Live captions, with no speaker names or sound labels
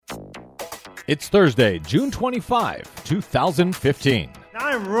It's Thursday, June 25, 2015.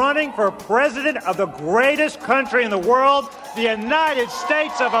 I'm running for president of the greatest country in the world, the United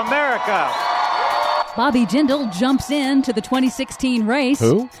States of America. Bobby Jindal jumps into the 2016 race.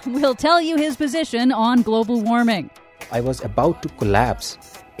 Who? We'll tell you his position on global warming. I was about to collapse.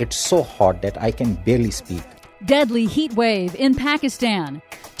 It's so hot that I can barely speak. Deadly heat wave in Pakistan.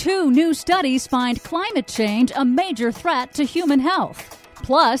 2 new studies find climate change a major threat to human health.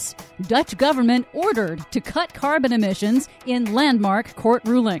 Plus, Dutch government ordered to cut carbon emissions in landmark court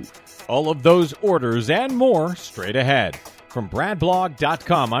ruling. All of those orders and more straight ahead. From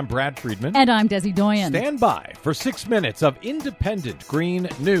BradBlog.com, I'm Brad Friedman. And I'm Desi Doyen. Stand by for 6 minutes of independent green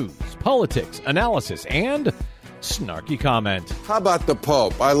news, politics, analysis, and snarky comment. How about the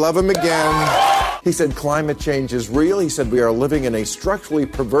Pope? I love him again. He said climate change is real. He said we are living in a structurally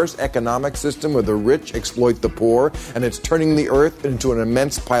perverse economic system where the rich exploit the poor, and it's turning the earth into an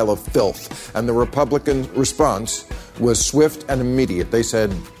immense pile of filth. And the Republican response was swift and immediate. They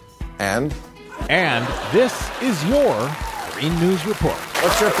said, and? And this is your Green News Report.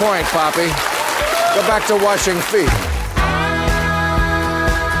 What's your point, Poppy? Go back to washing feet.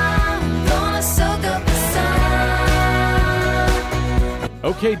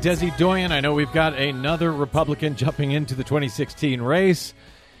 Okay, Desi Doyen, I know we've got another Republican jumping into the 2016 race.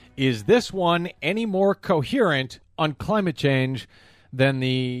 Is this one any more coherent on climate change than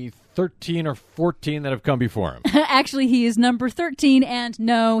the 13 or 14 that have come before him? Actually, he is number 13, and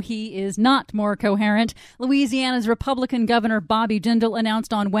no, he is not more coherent. Louisiana's Republican Governor Bobby Jindal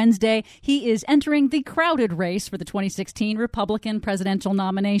announced on Wednesday he is entering the crowded race for the 2016 Republican presidential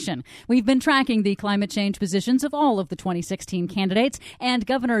nomination. We've been tracking the climate change positions of all of the 2016 candidates, and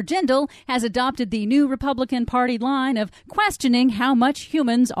Governor Jindal has adopted the new Republican Party line of questioning how much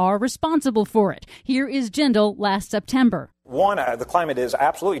humans are responsible for it. Here is Jindal last September. One, the climate is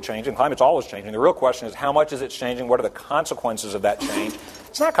absolutely changing. Climate's always changing. The real question is how much is it changing? What are the consequences of that change?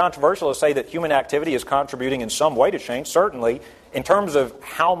 It's not controversial to say that human activity is contributing in some way to change. Certainly, in terms of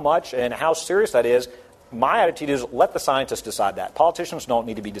how much and how serious that is, my attitude is let the scientists decide that. Politicians don't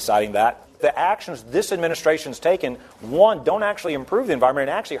need to be deciding that. The actions this administration's taken, one, don't actually improve the environment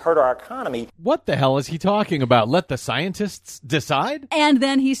and actually hurt our economy. What the hell is he talking about? Let the scientists decide? And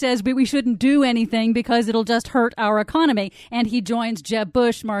then he says we shouldn't do anything because it'll just hurt our economy. And he joins Jeb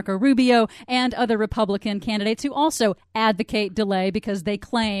Bush, Marco Rubio, and other Republican candidates who also advocate delay because they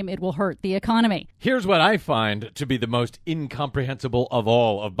claim it will hurt the economy. Here's what I find to be the most incomprehensible of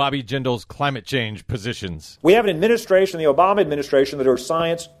all of Bobby Jindal's climate change positions. We have an administration, the Obama administration, that are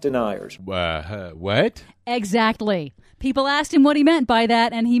science deniers. What? Exactly. People asked him what he meant by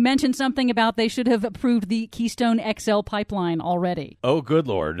that, and he mentioned something about they should have approved the Keystone XL pipeline already. Oh, good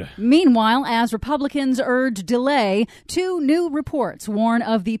Lord. Meanwhile, as Republicans urge delay, 2 new reports warn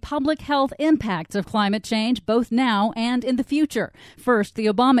of the public health impacts of climate change both now and in the future. First, the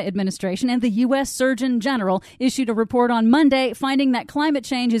Obama administration and the U.S. Surgeon General issued a report on Monday finding that climate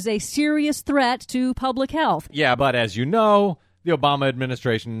change is a serious threat to public health. Yeah, but as you know, the Obama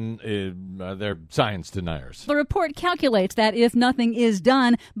administration, they're science deniers. The report calculates that if nothing is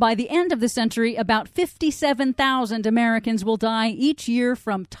done, by the end of the century, about 57,000 Americans will die each year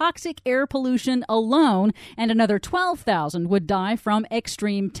from toxic air pollution alone, and another 12,000 would die from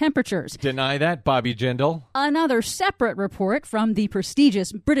extreme temperatures. Deny that, Bobby Jindal. Another separate report from the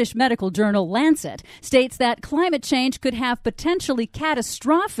prestigious British medical journal Lancet states that climate change could have potentially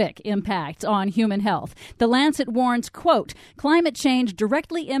catastrophic impacts on human health. The Lancet warns, quote, climate change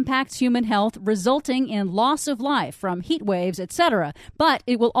directly impacts human health, resulting in loss of life from heat waves, etc., but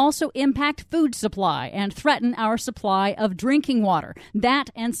it will also impact food supply and threaten our supply of drinking water.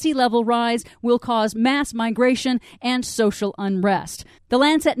 That and sea level rise will cause mass migration and social unrest. The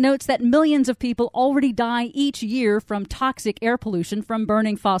Lancet notes that millions of people already die each year from toxic air pollution from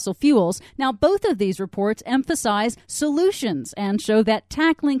burning fossil fuels. Now, both of these reports emphasize solutions and show that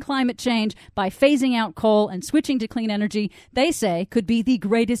tackling climate change by phasing out coal and switching to clean energy, they say, could be the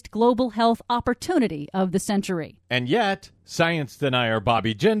greatest global health opportunity of the century. And yet, science denier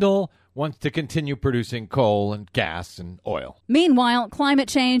Bobby Jindal wants to continue producing coal and gas and oil. Meanwhile, climate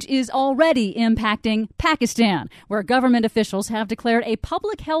change is already impacting Pakistan, where government officials have declared a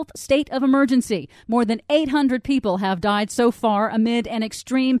public health state of emergency. More than 800 people have died so far amid an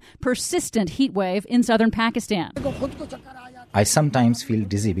extreme, persistent heat wave in southern Pakistan. I sometimes feel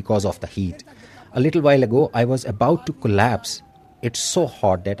dizzy because of the heat. A little while ago, I was about to collapse. It's so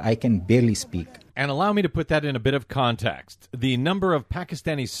hot that I can barely speak. And allow me to put that in a bit of context. The number of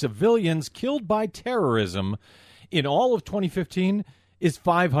Pakistani civilians killed by terrorism in all of 2015 is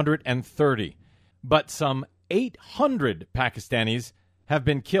 530. But some 800 Pakistanis have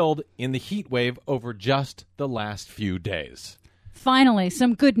been killed in the heat wave over just the last few days. Finally,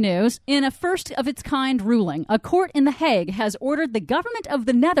 some good news. In a first-of-its-kind ruling, a court in The Hague has ordered the government of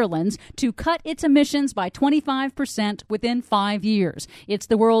the Netherlands to cut its emissions by 25% within 5 years. It's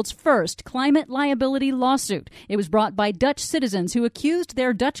the world's first climate liability lawsuit. It was brought by Dutch citizens who accused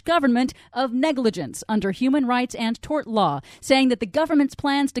their Dutch government of negligence under human rights and tort law, saying that the government's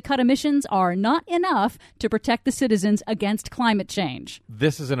plans to cut emissions are not enough to protect the citizens against climate change.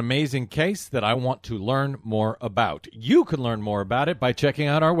 This is an amazing case that I want to learn more about. You can learn more about it by checking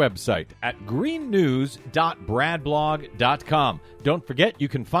out our website at greennews.bradblog.com. Don't forget, you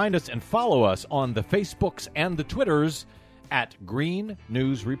can find us and follow us on the Facebooks and the Twitters at Green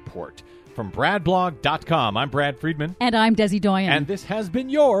News Report. From bradblog.com, I'm Brad Friedman. And I'm Desi Doyen. And this has been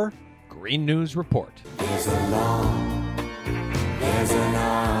your Green News Report. There's a long, there's an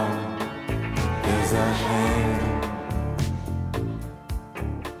arm, there's a hand.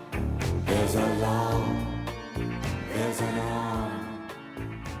 There's a long, there's an arm,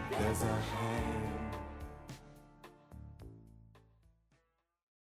 there's a hand.